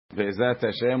Be'ezrat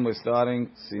Hashem, we're starting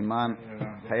Siman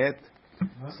Het,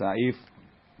 Saif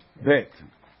Bet.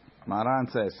 Maran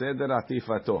says, Seder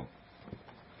Atifato.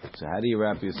 So how do you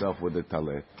wrap yourself with the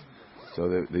talit? So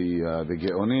the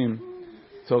Geonim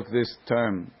took this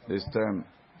term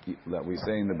that we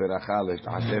say in the Berachah,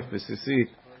 Atef B'Sisit,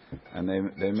 and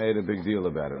they made a big deal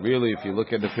about it. Really, if you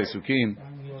look at the Pesukim,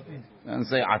 and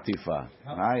say Atifa,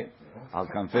 right? Al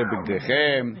Kanfei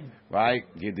B'Gdechem, right?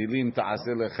 Gedilim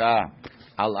Ta'aseh Lecha,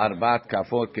 Al Arbat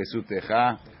Kafot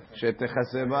Kesutecha,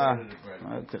 Shetechaseh Ba,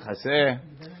 Techaseh,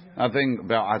 nothing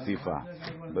about Atifa.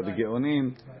 But the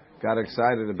Geonim got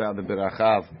excited about the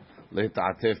Berachav,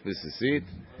 Le'Ta'atef B'Sisit,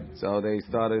 so they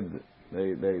started.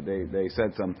 They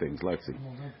said some things. Let's see.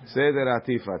 Seder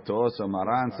Atifato. So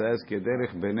Maran says,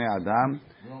 Kederich Bnei Adam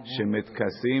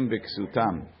shemitkasim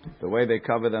b'ksutam. The way they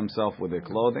cover themselves with their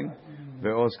clothing,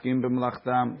 ve'oskim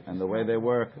b'mlachtam, and the way they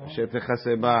work.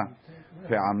 Shetechaseh ba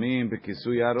pe'amim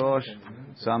b'kisui yarosh.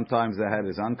 Sometimes the head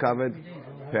is uncovered.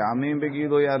 Pe'amim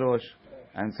b'gilui yarosh,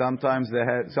 and sometimes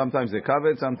they're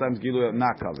covered, sometimes gilui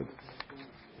not covered.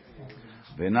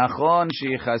 Ve'nachon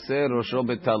sheyichaseh rosho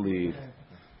b'talit.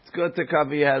 It's good to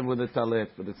cover your head with a talit,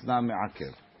 but it's not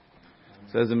me'akev.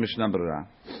 Says the Mishnah Berurah,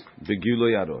 Begilu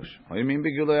Yarosh. What do you mean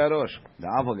Begilu Yarosh? The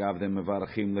Avagav de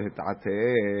mevarachim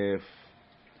lehit'atef,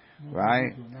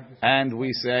 right? And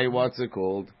we say, what's it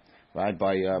called? Right,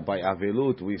 by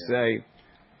Avilut, we say,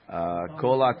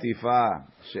 Kol atifa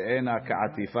she'ena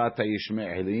ka'atifa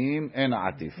tayishme' elim, ena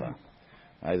atifa.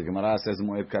 Right, the Gemara says,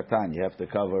 Moed Katan, you have to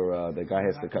cover, the guy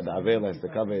has to cover, the Avel has to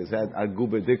cover his head,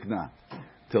 Agube Dikna,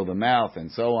 till the mouth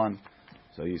and so on.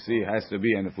 So you see, it has to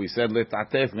be. And if we said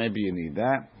letatef, maybe you need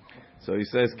that. So he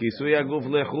says, kisui aguf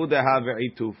lechudeha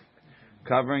ve'ituf.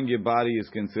 Covering your body is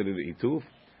considered ituf.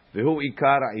 Vehu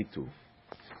ikara ituf.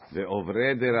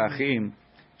 Ve'ovre derachim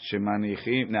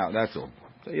shemanichim. Now that's all.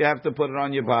 So you have to put it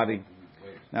on your body.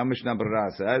 Now Mishnah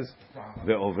Berurah says,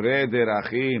 ve'ovre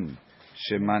derachim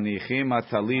shemanichim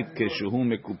atalit keshuhu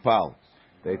mekupal.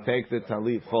 They take the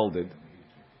talit folded,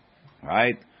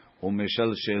 right?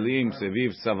 Umeshalshelim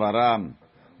seviv savaram.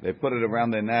 They put it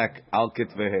around their neck, al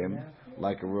ketvehem,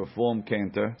 like a reform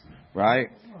cantor,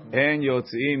 right? En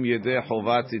yotzim yedeh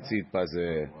chovat tzitzit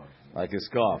bazeh, like a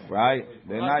scarf, right?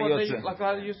 They're not yotzim. Like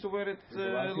I used to wear it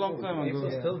a long time ago.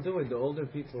 People still do it. The older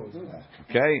people do that.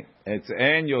 Okay, it's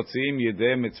en yotzim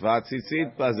yedeh mitzvah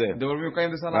tzitzit bazeh. They will be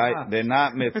kind of right? They're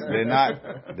not.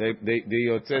 They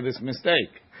yotze this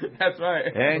mistake. That's right.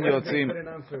 En yotzim. Put it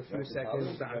on for a few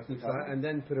seconds, and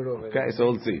then put it over. Okay, so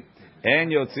let's see. En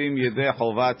yotzim yedeh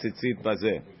chovat tzitzit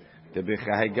bazeh.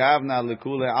 Tebechahegavna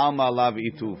lekule alma lav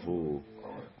itufu.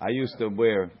 I used to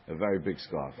wear a very big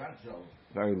scarf,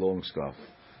 very long scarf.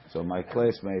 So my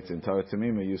classmates in Torah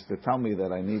Tamima used to tell me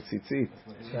that I need tzitzit.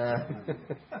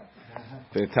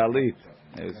 Talit.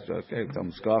 It's okay.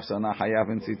 Some scarves are not hayav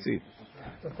in tzitzit.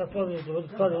 That's the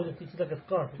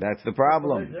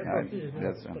problem.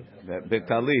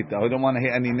 Betalit. I don't want to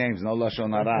hear any names. No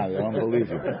lashon hara. I don't believe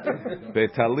you.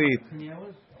 Betalit.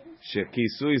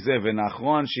 Shekisui ze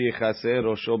v'nachon sheyichaseh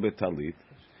rosho betalit.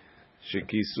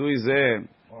 Shekisui ze.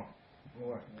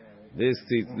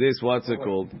 This what's it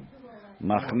called?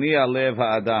 Machni alev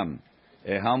ha'adam.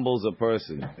 It humbles a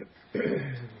person.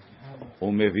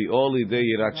 Umevi'o lidei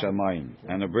yirat shamayim,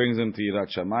 and it brings him to yirat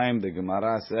shamayim. The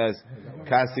Gemara says,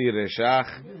 "Kasi reshach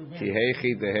ki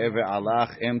heichi teheve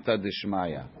alach emta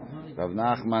dishmaya." Rav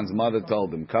Nachman's mother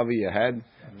told him, "Cover your head."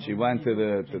 She went to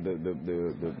the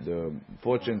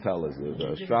fortune tellers,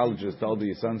 the astrologers told her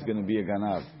your son's going to be a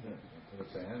ganav.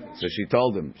 So she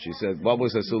told him. She said, "What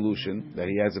was the solution? That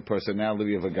he has a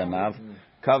personality of a ganav.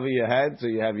 Cover your head so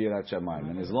you have yirat shamayim."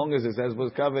 And as long as his head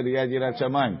was covered, he had yirat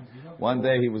shamayim. One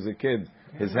day he was a kid,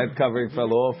 his head covering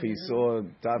fell off. He saw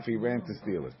Taf, he ran to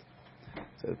steal it.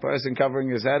 So the person covering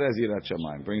his head has yirat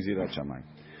shamayim, brings yirat shamayim.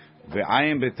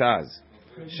 Ve'ayim betaz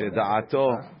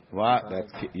sheda'ato, what?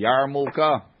 That's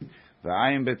yarmulka.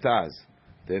 Ve'ayim betaz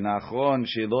denachon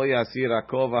shelo yasir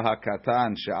hakova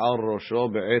hakatan she'al rosho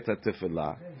be'et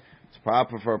ha'tefillah. It's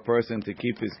proper for a person to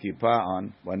keep his kippah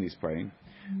on when he's praying.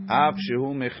 Af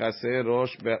shehu mechaseh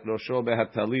rosho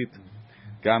behatalit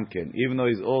gamken, even though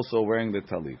he's also wearing the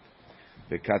talit.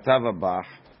 V'katav abach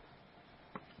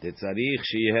tetzarich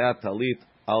sheyeh talit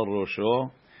al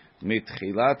rosho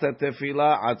mitchilat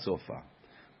ha'tefillah ad sofa.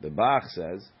 The Bach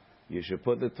says you should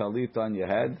put the talit on your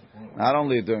head not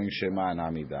only during Shema and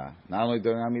Amidah, not only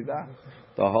during Amidah,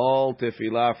 the whole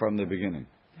tefillah from the beginning.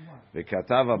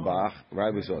 V'katav abach,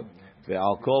 right? We saw it.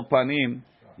 Ve'al kol panim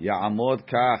ya'amod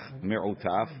kach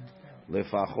mi'utaf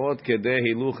lefachot kedei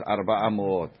hiluch arba'a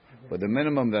mo'ot. But the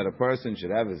minimum that a person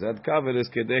should have his head covered is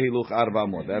kedei hiluch arba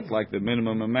mo'ot. That's like the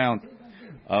minimum amount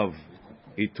of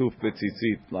ituf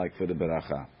betzitzit, like for the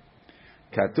beracha.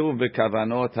 Katuv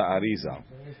bekavanot ha'arizal.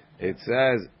 It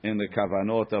says in the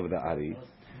kavanot of the Ari,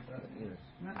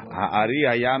 ha'ari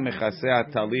haya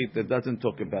mechaseh talit. It doesn't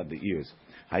talk about the ears.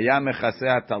 Haya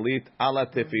mechaseh talit ala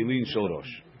tefillin shel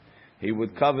rosh. He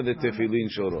would cover the tefillin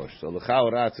shel rosh. So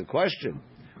l'chaora, it's a question.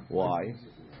 Why?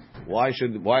 Why is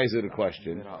it a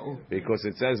question? Because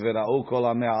it says v'ra'u kol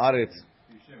amei haaretz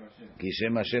ki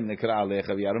shem Hashem nekra alecha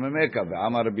v'yaram emeka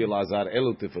ve'amar Rabbi Elazar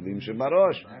elu tefillin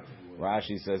shebarosh.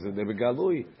 Rashi says that they're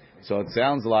begalui. So it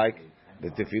sounds like the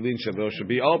tefillin shebarosh should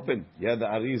be open. Yeah, the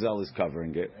Arizal is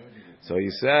covering it. So he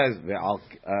says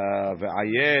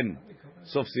ve'ayen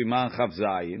sof siman chav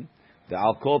zayin the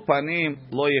al kol panim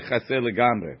lo yichaseh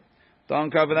legamre.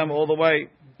 Don't cover them all the way.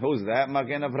 Who's that?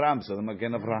 Magen Avraham. So the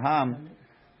Magen Avraham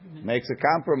makes a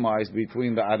compromise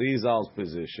between the Arizal's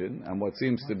position and what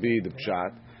seems to be the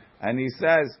pshat, and he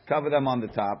says cover them on the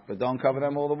top, but don't cover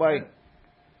them all the way.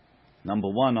 Number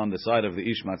one, on the side of the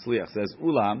Ish Matzliach says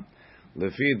Ulam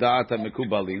lefi da'at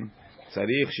mekubalim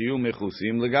tzarich shiyu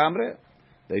mechusim legamre.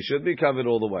 They should be covered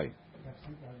all the way.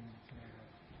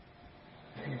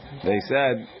 They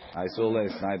said, I saw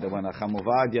last night that when a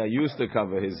Chamuvadia used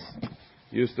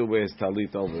to wear his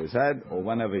talit over his head, or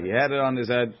whenever he had it on his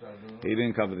head, he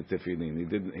didn't cover the tefillin.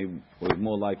 He was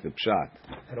more like the pshat.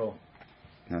 At all.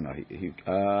 No, he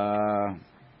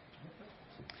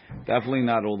definitely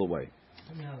not all the way.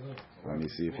 Let me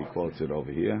see if he quotes it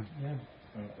over here.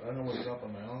 I know what's up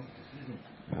on my own.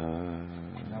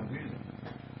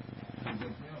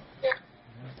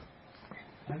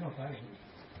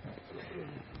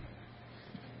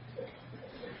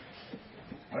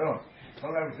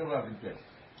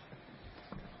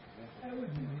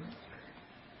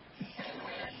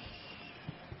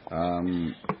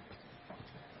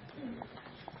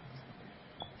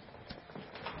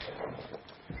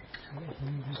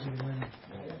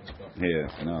 Here,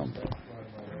 no.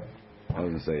 I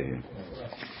doesn't say here.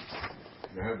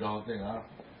 You heard the whole thing, huh?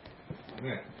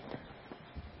 Yeah.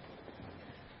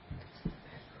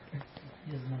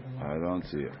 I don't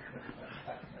see it.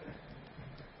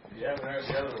 You haven't heard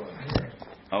the other one.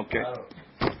 Okay.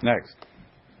 Next.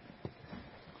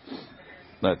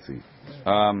 Let's see.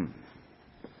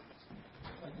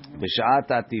 B'sha'at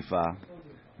atifa,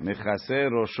 mechaseh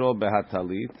rosho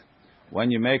behatalit. When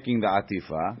you're making the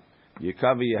atifa, you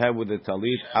cover your head with the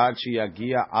talit ad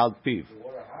sheyagia al piv,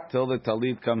 till the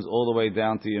talit comes all the way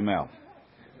down to your mouth.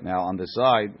 Now on the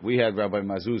side, we had Rabbi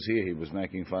Mazuz here. He was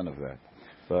making fun of that.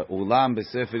 But Ulam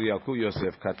b'Sefer Yalkut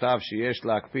Yosef katav sheyesh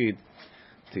lakpid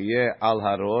tiyeh al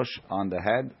harosh on the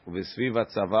head v'sviv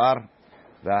hatzavar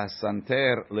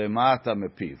v'hasanter lemata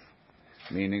mepiv.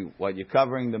 Meaning, what you're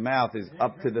covering the mouth is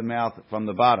up to the mouth from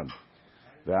the bottom.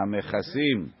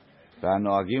 V'hamechasim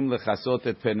v'hanoagim lechasot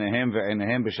et penehem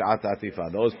ve'enehem b'sha'at atifa.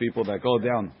 Those people that go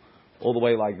down all the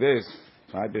way like this,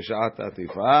 right? B'sha'at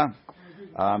atifa.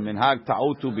 Minhag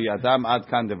ta'utu biyadam ad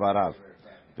kan devarav.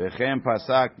 V'chen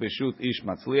pasak b'shut ish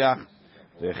matzliach.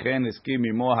 V'chen eskim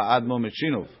imo ha'admo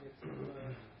mishinuv.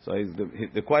 So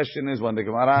the question is when the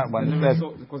Gemara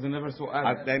because they never saw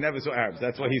Arabs. They never saw Arabs.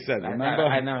 That's what he said. Remember?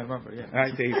 I remember. Yeah.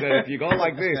 Right, he said if you go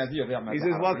like this, he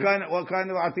says what kind of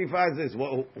atifa is this?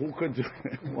 Who could do?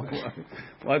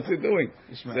 What's it doing?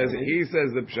 He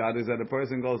says the pshat is that a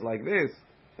person goes like this.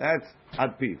 That's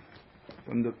atpif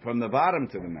from the bottom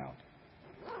to the mouth.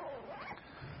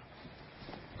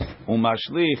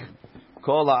 Umashlich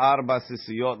kol ha'arba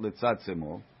sisiyot letzad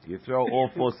semo. You throw all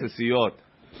four sisiyot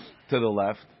to the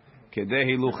left. Kedei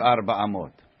hiluch arba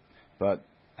amot. But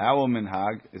our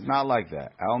minhag is not like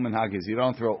that. Our minhag is you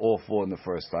don't throw all four in the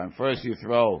first time. First you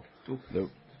throw the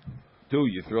two.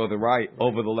 You throw the right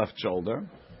over the left shoulder.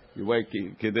 You wait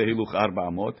kedei hiluch arba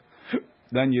amot.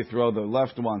 Then you throw the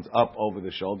left ones up over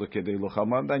the shoulder. Kedei hiluch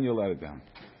amot. Then you let it down.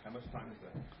 How much time is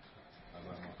that?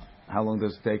 How long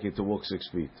does it take you to walk 6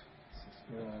 feet?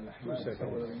 2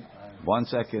 seconds. 1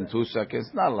 second, 2 seconds,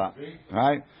 not a lot,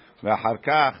 right?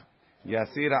 V'acharkach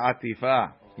yasira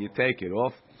atifa, you take it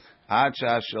off. Ad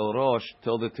shel rosh,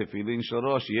 till the tefillin shel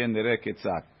rosh yen nireh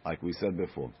ketzat, like we said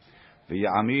before.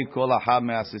 V'yamid kol ahad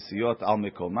me'asisiyot al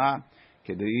mikoma,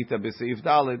 kedeita b'seif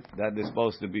dalet, that is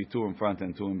supposed to be 2 in front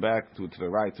and 2 in back, 2 to the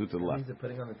right, 2 to the left. Means they're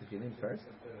putting on the tefillin first?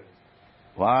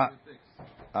 What?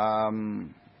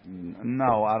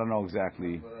 No, I don't know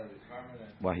exactly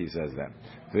why he says that.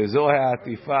 V'zo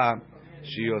ha'atifa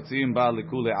shiyotzim ba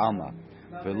likule alma.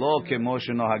 V'lo kemo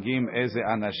shenohagim eze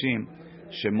anashim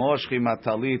shemoshchim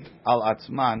hatalit al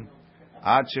atzman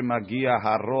ad shemagia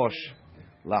harosh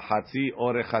lahatzi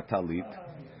orech hatalit.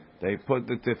 They put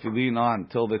the tefillin on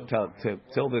till the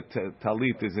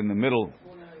talit is in the middle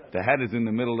The head is in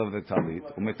the middle of the talit.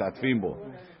 Umetatfim bo.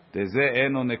 Deze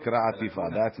eno nekra atifa.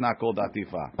 That's not called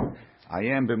atifa.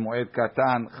 Ayem b'moed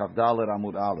katan chavdaler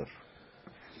amud aleph.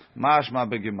 Mashma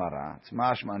begemara. It's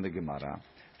mashma in the Gemara.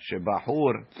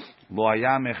 Shebahur lo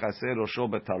haya mechase rosho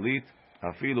betalit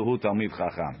afilu hu talmid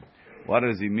chacham. What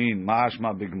does he mean?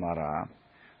 Mashma begemara.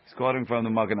 It's quoting from the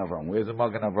Magen Avram. Where's the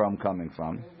Magen Avram coming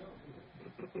from?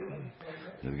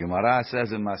 The Gemara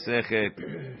says in Masechet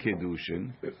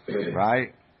Kiddushin,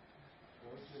 right?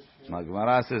 The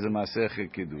Gemara says in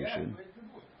Masechet Kiddushin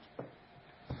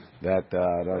that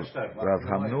Rav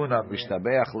Hamnuna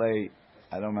b'shtabeach lei.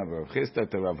 I don't remember Rav Chisda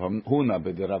to Rav Hamnuna,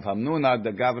 but the Rav Hamnuna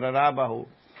the Gavra Rabbahu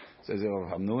says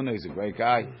Rav Hamnuna is a great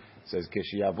guy. Says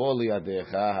Keshiyavo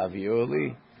liyadecha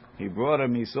havioli. He brought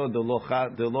him. He saw the lo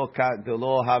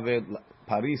have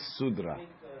Paris Sudra.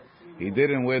 He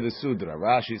didn't wear the Sudra.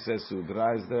 Rashi says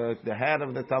Sudra is the head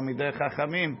of the Talmidei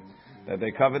Chachamim, that they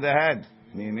cover the head,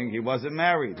 meaning he wasn't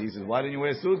married. He says, why didn't you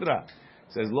wear Sudra?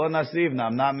 He says, Lo Nasivna,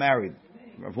 I'm not married.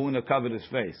 Rav Huna covered his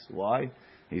face. Why?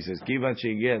 He says, Kivan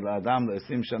Shiged L'Adam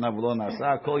L'Esim Shana V'Lo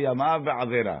Nasa Kol Yamav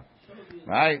Ve'Avera.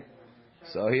 Right?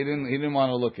 So he didn't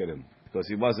want to look at him because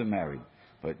he wasn't married.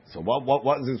 But so what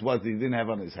was this? What he didn't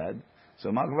have on his head?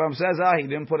 So Magen Avram says, he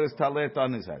didn't put his talit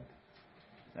on his head.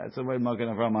 That's the way Magen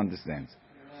Avram understands.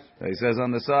 So he says on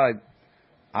the side,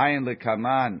 Ayin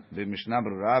lekaman b'mishnah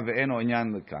berurah ve'eno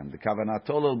inyan lekan. The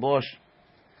kavanato l'bosh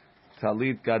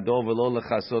talit gadol v'lo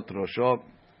lechasot rosho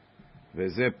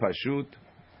v'ze pashut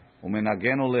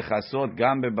umenagenu lechasot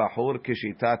gam bebachur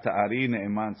kishita ta'ari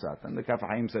ne'eman tzat. And the Kaf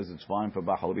Haim says it's fine for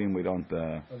bachurim. We don't.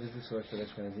 This is source for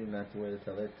Ashkenazim not to wear the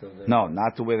talit. No,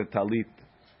 not to wear the talit.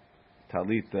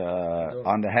 Talit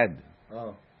on the head.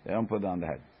 Oh. They don't put it on the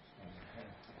head.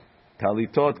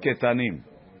 Talitot ketanim.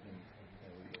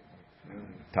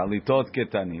 Talitot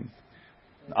ketanim.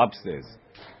 Upstairs.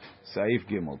 Saif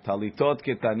Gimel. Talitot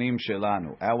ketanim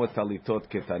shelanu. Our talitot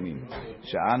ketanim.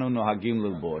 She'anu nohagim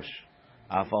lilbosh.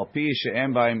 Afal pi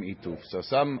she'em ba'im ituf. So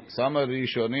some of the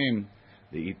Rishonim,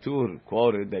 the Itur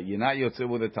quoted that you're not yotze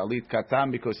with a talit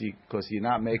katan because you're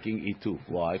not making ituf.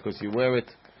 Why? Because you wear it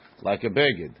like a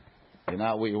beged.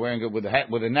 You're wearing it with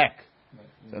a neck.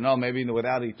 So no, maybe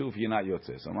without ituf you're not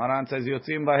yotze. So Maran says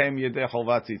yotzim bahem yedeh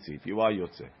chovat tzitzit. You are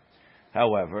yotze.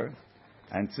 However,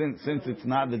 and since it's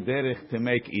not the derech to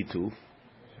make ituf,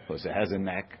 because it has a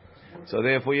neck, so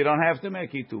therefore you don't have to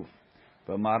make ituf.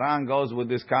 But Maran goes with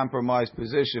this compromised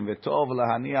position. V'tov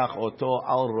lahaniach oto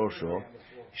al rosho. You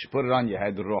should put it on your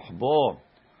head. Rochbo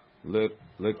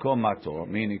lekomato,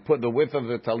 meaning put the width of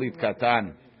the talit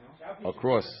katan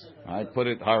across. Right, put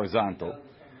it horizontal.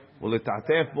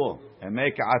 Uletatef bo and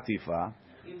make atifa.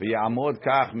 V'yamod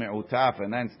kach me'utaf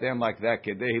and then stand like that.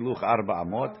 Kedei hiluch arba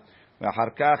amot.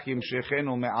 V'achar kach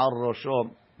yimshechenu me'al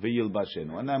rosho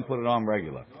v'yilbashenu and then put it on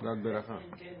regular. Not beracha.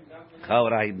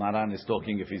 Chavrahid Maran is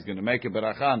talking if he's going to make a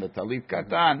beracha on the talit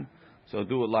katan, so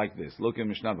do it like this. Look at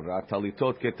Mishnah Berurah,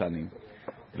 talitot ketanim.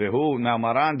 Vehu, now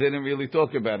Maran didn't really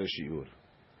talk about a shiur.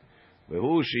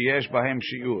 Vehu sheyesh bahem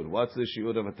shiur. What's the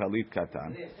shiur of a talit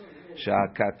katan?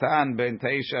 Sha'katan ben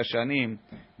teisha shanim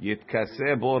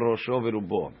yitkaseh bo rosho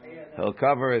v'rubo. He'll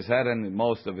cover his head and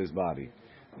most of his body.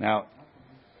 Now,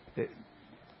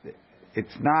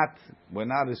 it's not, we're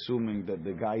not assuming that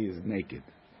the guy is naked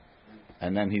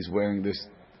and then he's wearing this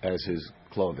as his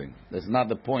clothing. That's not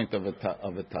the point of a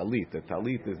talit. A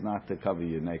talit is not to cover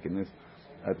your nakedness.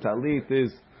 A talit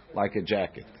is like a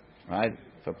jacket, right?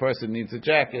 If a person needs a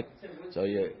jacket, so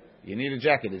you need a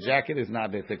jacket. A jacket is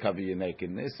not there to cover your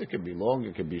nakedness. It could be long,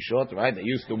 it could be short, right? They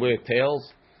used to wear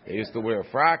tails. They used to wear a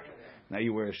frock. Now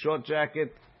you wear a short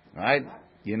jacket, right?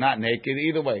 You're not naked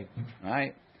either way,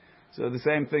 right? So the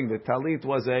same thing. The talit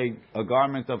was a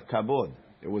garment of kabod.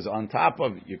 It was on top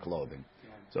of your clothing.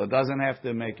 So it doesn't have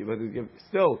to make it, but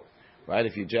still, right?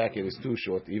 If your jacket is too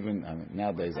short, even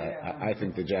nowadays, I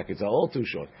think the jackets are all too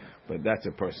short. But that's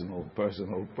a personal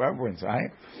preference, right?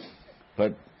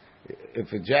 But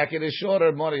if a jacket is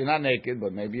shorter, more you're not naked,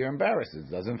 but maybe you're embarrassed.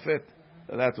 It doesn't fit.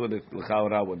 So that's what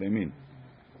what they mean,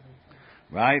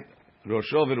 right?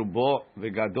 Rosho v'rubo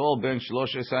v'gadol ben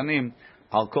shlosh sanim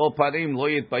al kol parim lo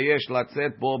yitbayesh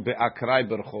latzet bo be'akrai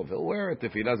berchov. He'll wear it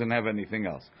if he doesn't have anything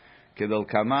else. Kedol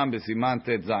kamam b'siman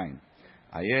tet zayin.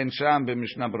 Ayen sham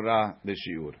b'mishnah berurah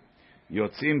b'shiur.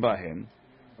 Yotzim bahem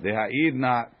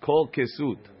deha'idna kol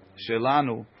kesut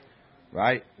shelanu.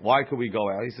 Right? Why could we go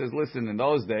out? He says, listen, in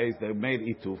those days they made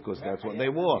ituf because that's what they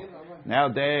wore.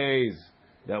 Nowadays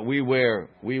that we wear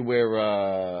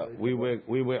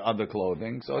other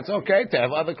clothing, so it's okay to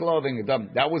have other clothing.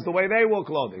 That was the way they wore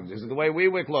clothing. This is the way we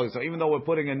wear clothing. So even though we're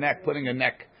putting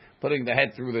the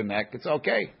head through the neck, it's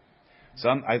okay.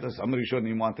 Somebody shouldn't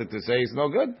even wanted to say it's no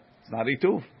good. It's not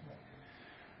ituf.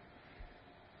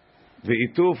 The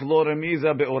ituf lo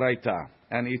remiza beoraita,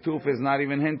 and ituf is not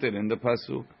even hinted in the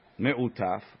pasuk.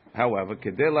 Me'utaf. However,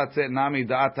 kedei latzet nami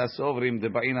da'at hasovrim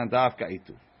deba'ina dafka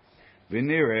ituf.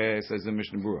 V'nireh, says the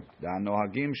Mishnah Berurah,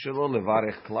 da'anohagim shelo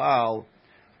levarech klal.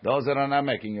 Those that are not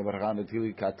making a bracha on the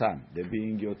talit katan, they're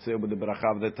being yotzeh with the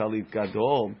bracha of the talit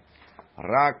gadol.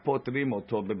 Rak potrim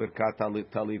oto beberkat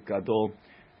talit gadol.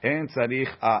 En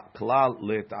tzarich klal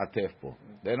let'atef po.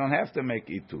 They don't have to make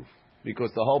ituf,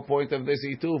 because the whole point of this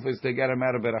ituf is to get a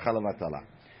matter beracha levatala.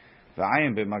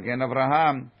 V'ayin b'magen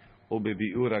Avraham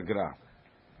u'bebi'ur agra.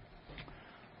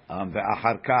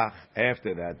 Ve'achar kach,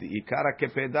 after that, the ikara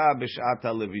kepeda b'shat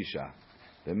levisha.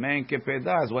 The main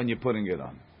kepeda is when you're putting it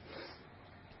on.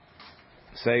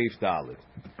 Seif Dalit.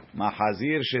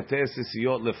 Mahazir shete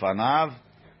sisiyot lefanav,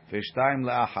 v'shtayim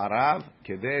le'acharav,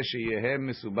 kedei sheyehem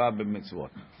misubah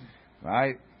b'mitzvot.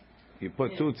 Right? You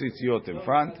put two tzitziyot in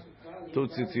front, two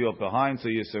tzitziyot behind, so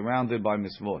you're surrounded by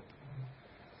mitzvot.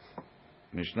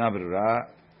 Mishnah Berurah.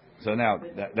 So now,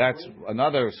 that's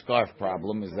another scarf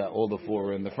problem, is that all the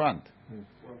four are in the front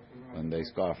when they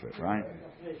scarf it, right?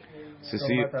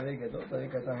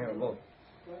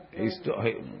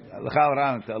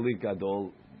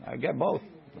 I get both.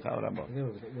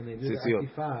 When they do the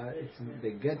atifa,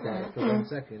 they get that for 1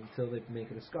 second until they make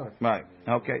it a scarf. Right.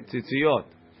 Okay. Tzitziyot.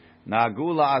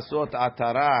 Nagula asot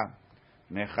atara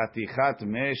mechatichat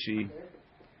meshi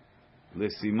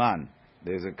lesiman.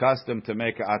 There's a custom to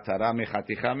make a atara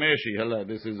mechaticha meshi. Hello,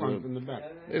 this is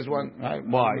this one. Right?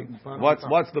 Why?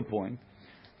 What's the point?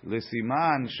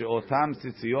 Lesiman sheotam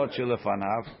tzitziyot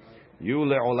shelefanav yu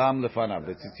leolam lefanav.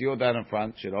 The tzitziyot that in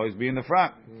front should always be in the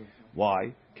front.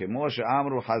 Why? Kemo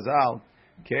she'amru Hazal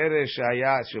keresh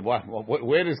hayat.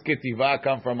 Where does ketiva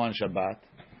come from on Shabbat?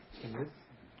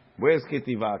 Where's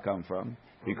ketiva come from?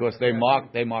 Because they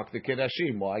mark the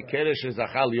Kedushim. Why? Kedush is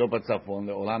achal yo batzafon,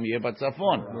 leolam yeh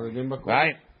batzafon.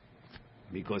 Right?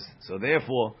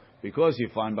 Because you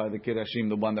find by the Kedushim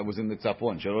the one that was in the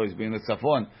tzafon should always be in the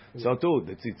tzafon. So too,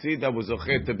 the tzitzit that was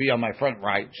zochet to be on my front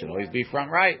right should always be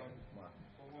front right.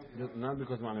 Not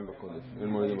because Manim Bakodesh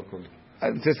and Moedim Bakodesh.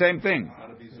 It's the same thing.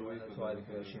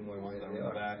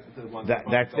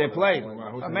 That's their play.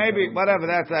 Maybe whatever.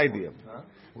 That's the idea.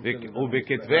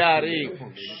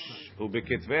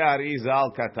 ובכתבי הארי ז"ל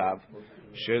כתב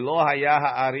שלא היה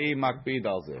הארי מקפיד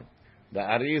על זה. The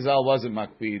Arizal wasn't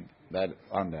makpid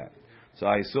on that. So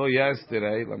I saw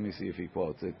yesterday, let me see if he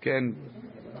quotes it.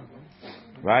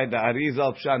 Right, the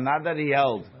Arizal Pshat, not that he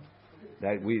held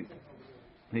that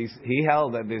he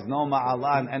held that there's no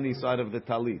ma'ala on any side of the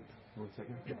talit.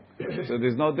 So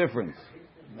there's no difference.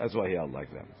 That's why he held like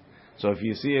that. So if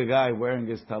you see a guy wearing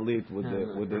his talit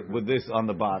with this on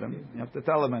the bottom, you have to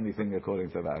tell him anything according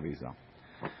to the Arizal.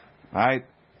 Right?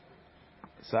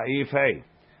 Sa'if hey.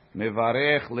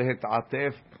 Mevarech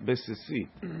lehet'atef besisit.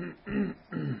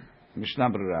 Mishnah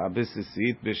Berurah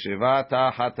besisit b'sheva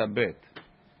ta'achat habet.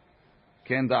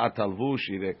 Ken da'at alvush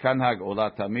yireh kanhag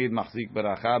ola tamid machzik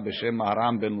beracha b'shem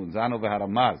Maharam ben Lunzano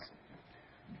v'Haramaz.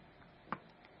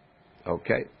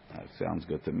 Okay, that sounds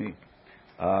good to me.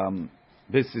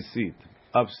 Besisit,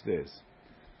 upstairs.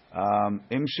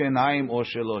 Im shenayim or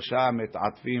shelosha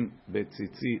met'atfim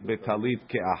betalit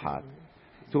ke'ahat.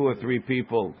 2 or 3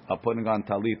 people are putting on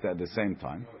talit at the same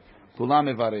time. Kulam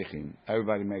mevarechim.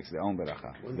 Everybody makes their own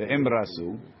beracha. Ve'im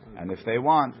rasu, and if they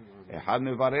want, echad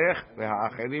mevarech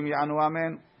ve'ha'acherim ya'anu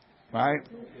amen. Right?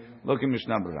 Look in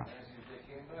Mishnah Berurah.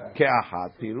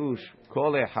 Ke'ahat pirush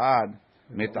kol echad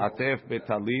met'atef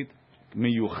betalit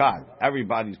miyuchad.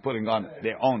 Everybody's putting on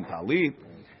their own talit.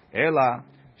 Ela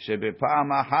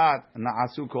shebepa'am ahat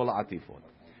na'asu kol atifot.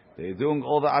 They're doing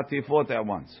all the atifot at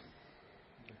once.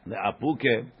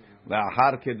 Le'apuke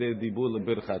le'ahar kedei dibur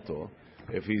lebirchato.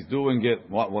 If he's doing it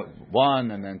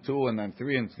 1 and then 2 and then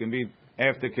 3, and it's going to be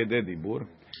after kedei dibur,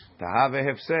 tahave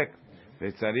hefsek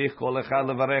ve'tzarich kol echad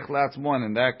levarech la'atzmo.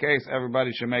 In that case,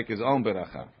 everybody should make his own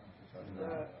beracha.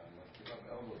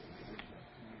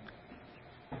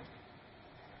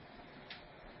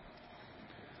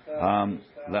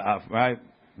 Right?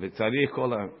 Ve'tzarich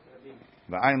kol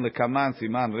v'ayin lekaman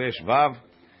siman resh vav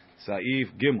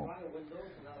saif gimel.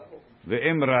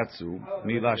 Ve'im ratzu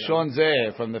milashon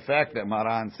zeh, from the fact that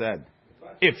Maran said,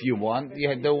 if you want, you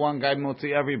had the one guy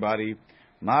motzi everybody.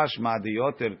 Mashma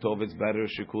diyoter tov, it's better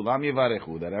shekulam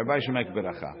yivarechu, that everybody should make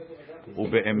beracha.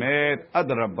 Ube'emet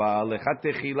adraba lechat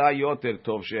techila yoter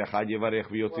tov she'echad yivarech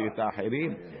v'yotzi et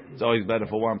ha'acherim. It's always better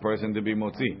for one person to be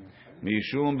motzi.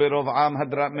 Mishum berov am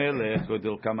hadrat melech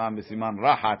kodil kamam b'siman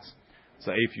rahatz.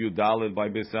 So if you daled by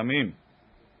besamim.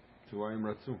 Tuayim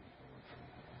ratzu.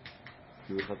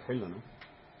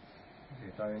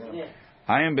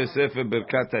 Hayim b'sefer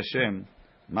Birkat Hashem,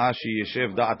 ma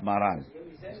sheyeshev da'at Maran.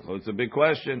 So it's a big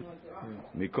question.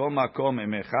 Mikol makom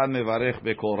em echad mevarech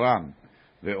bekoram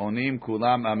ve'onim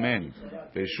kulam amen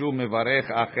ve'shuv mevarech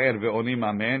acher ve'onim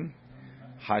amen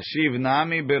hashiv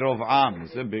nami berov'am.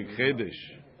 It's a big chiddush.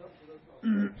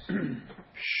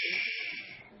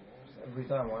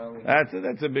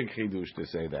 That's a big chidush to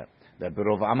say that. That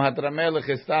berov'am hadramelech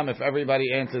is tam. If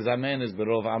everybody answers amen, is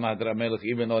berov'am hadramelech,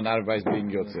 even though not everybody's being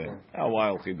yotzeh. A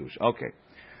wild chidush. Okay.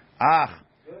 Ach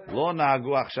lo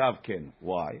nahagu achshav ken.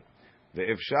 Why?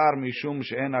 Ve'efshar mishum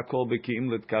she'en hakol beki'im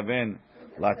litkaven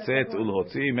latzet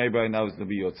ulhotzi. Maybe I know it's to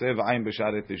be yotzeh v'ayim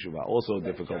b'sharet teshuvah. Also a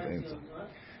difficult answer.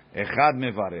 Echad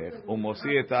mevarech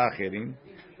umosi et ha'acherim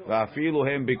ואפילו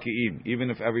הם בקיאים, even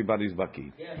if everybody's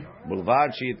בקיא. בלבד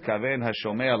שיתכוון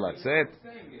השומע לצאת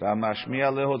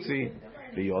והמשמיע להוציא.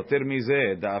 ויותר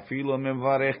מזה, דאפילו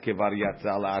מברך כבר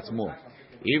יצא לעצמו.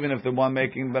 Even if the one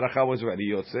making ברכה was ready,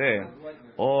 יוצא,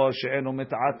 או שאינו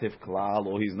מתעטף כלל,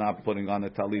 or he's not putting on a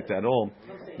talit at all,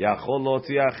 יכול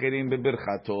להוציא אחרים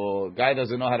בברכתו. Guy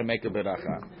doesn't know how to make a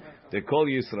ברכה. כל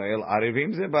ישראל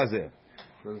ערבים זה בזה.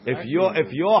 If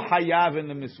you're hayav in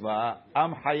the mitzvah,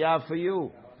 I'm hayav for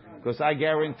you. Because I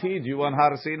guaranteed you on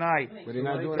Har Sinai.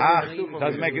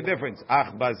 Doesn't make a difference.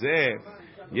 Ach bazeh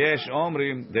yesh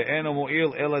omrim de'eno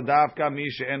mu'il ela davka mi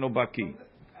she'eno baki.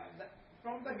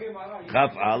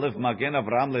 Chaf Aleph magen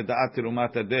Avram leda'at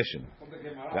terumat hadeshen.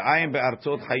 Ve'ayim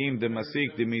be'artzot chayim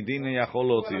demasik demidine yachol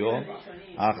lotzio.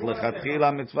 Ach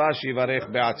lechatchila mitzvah shivarech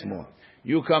be'atzmo.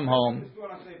 You come home,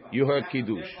 you heard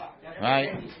kiddush,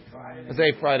 right? Let's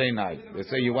say Friday night. Let's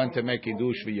say you went to make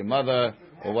kiddush for your mother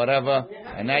or whatever,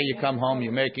 and now you come home,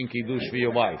 you're making kiddush for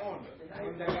your wife.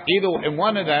 Either in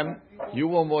one of them, you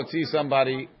will see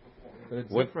somebody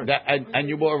with that, and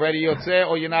you were already yotzeh,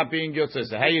 or you're not being yotzeh.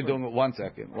 So how you doing it? 1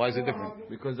 second. Why is it different?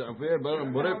 Because over here,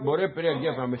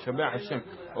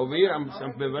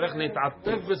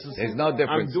 there's no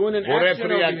difference. I'm doing an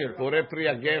action over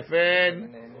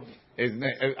here.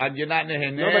 And you're not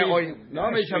nehene. No,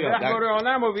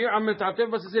 I'm over here. I'm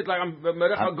metatev, but it's like I'm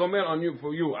merech gomer on you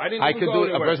for you. I could do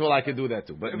it. First of all, I could do that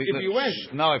too. But if you went,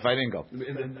 no, if I didn't go,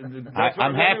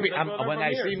 I'm happy. When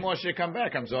I see Moshe come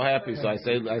back, I'm so happy. So I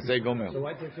say gomer. So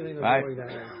why tefillin right?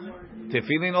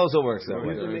 Tefillin also works that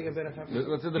way.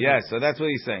 Yes, yeah, so that's what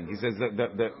he's saying. He says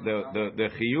the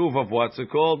chiyuv of what's it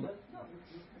called?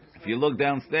 If you look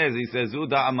downstairs, he says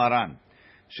Zuda Amaran.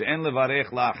 שאין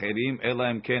לברך לאחרים,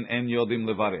 אלא אם כן אין יודעים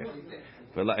לברך.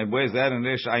 וזה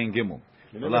נרש עין גימל.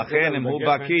 ולכן אם הוא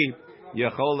בקיא,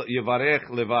 יכול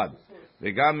יברך לבד.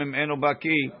 וגם אם אינו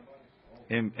בקיא,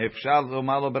 אם אפשר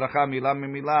לומר לו ברכה מילה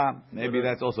ממילה, maybe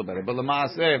that's also better. But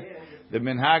למעשה, the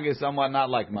minhag is somewhat not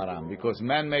like Maram, because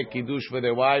men make kiddush for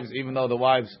their wives, even though the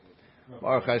wives,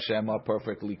 Baruch Hashem, are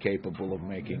perfectly capable of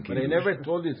making kiddush. But they never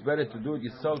told you it's better to do it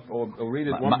yourself or read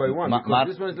it one by one. Because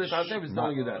this one is Lechatev is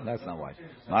telling you that. That's not why.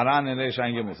 Maran in Reish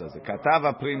Ayin Gimel says, Katav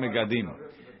Apri Megadim,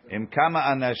 Im Kama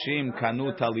Anashim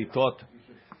Kanu Talitot,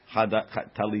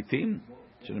 Talitim?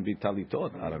 Shouldn't be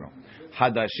Talitot? I don't know.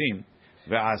 Hadashim,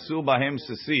 Ve'asu Bahem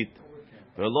Sisit,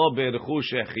 Ve'lo Be'erchu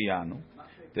Shechiyanu.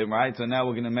 Right, so now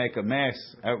we're going to make a mess.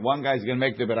 One guy's going to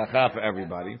make the beracha for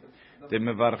everybody. The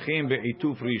mevarchim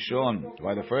be'ituf rishon.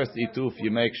 By the first ituf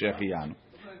you make shechiyanu.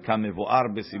 Kamevoar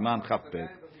besiman chapet.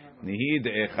 Nihid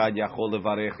echad yachol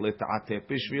levarech leta'ateh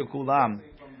bishvil kulam.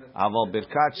 Aval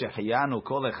birkat shechiyanu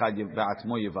kol echad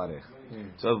be'atzmo yivarech.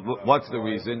 So what's the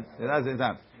reason? It doesn't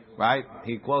have. Right?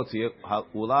 He quotes here.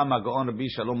 Ulam ha'gaon Rabbi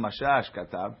Shalom Mashash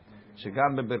katav.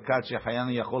 שגם בברכת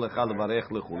שחיינו יכול אחד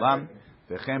לברך לכולם.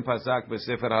 V'chem pasak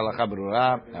b'sefer halacha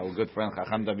brura. Our good friend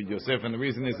Chacham David Yosef, and the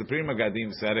reason is the Pri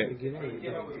Megadim said it.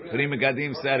 Pri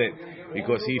Megadim said it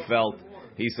because he felt.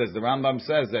 He says the Rambam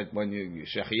says that when you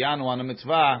shechiyanu on a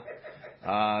mitzvah,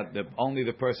 only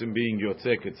the person being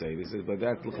yotzeh could say. He says, but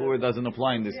that l'chura doesn't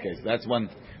apply in this case. That's when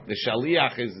the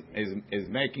shaliach is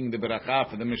making the beracha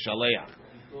for the mishaleach.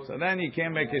 So then you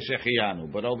can't make a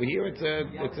shechiyanu. But over here it's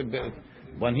a bit.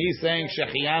 When he's saying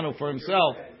shechiyanu for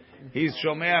himself, he's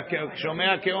shomea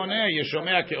keoneh. You're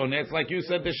shomea keoneh. It's like you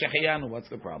said the shechiyanu. What's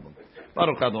the problem?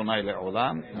 Baruch Adonai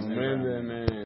le'olam. Amen.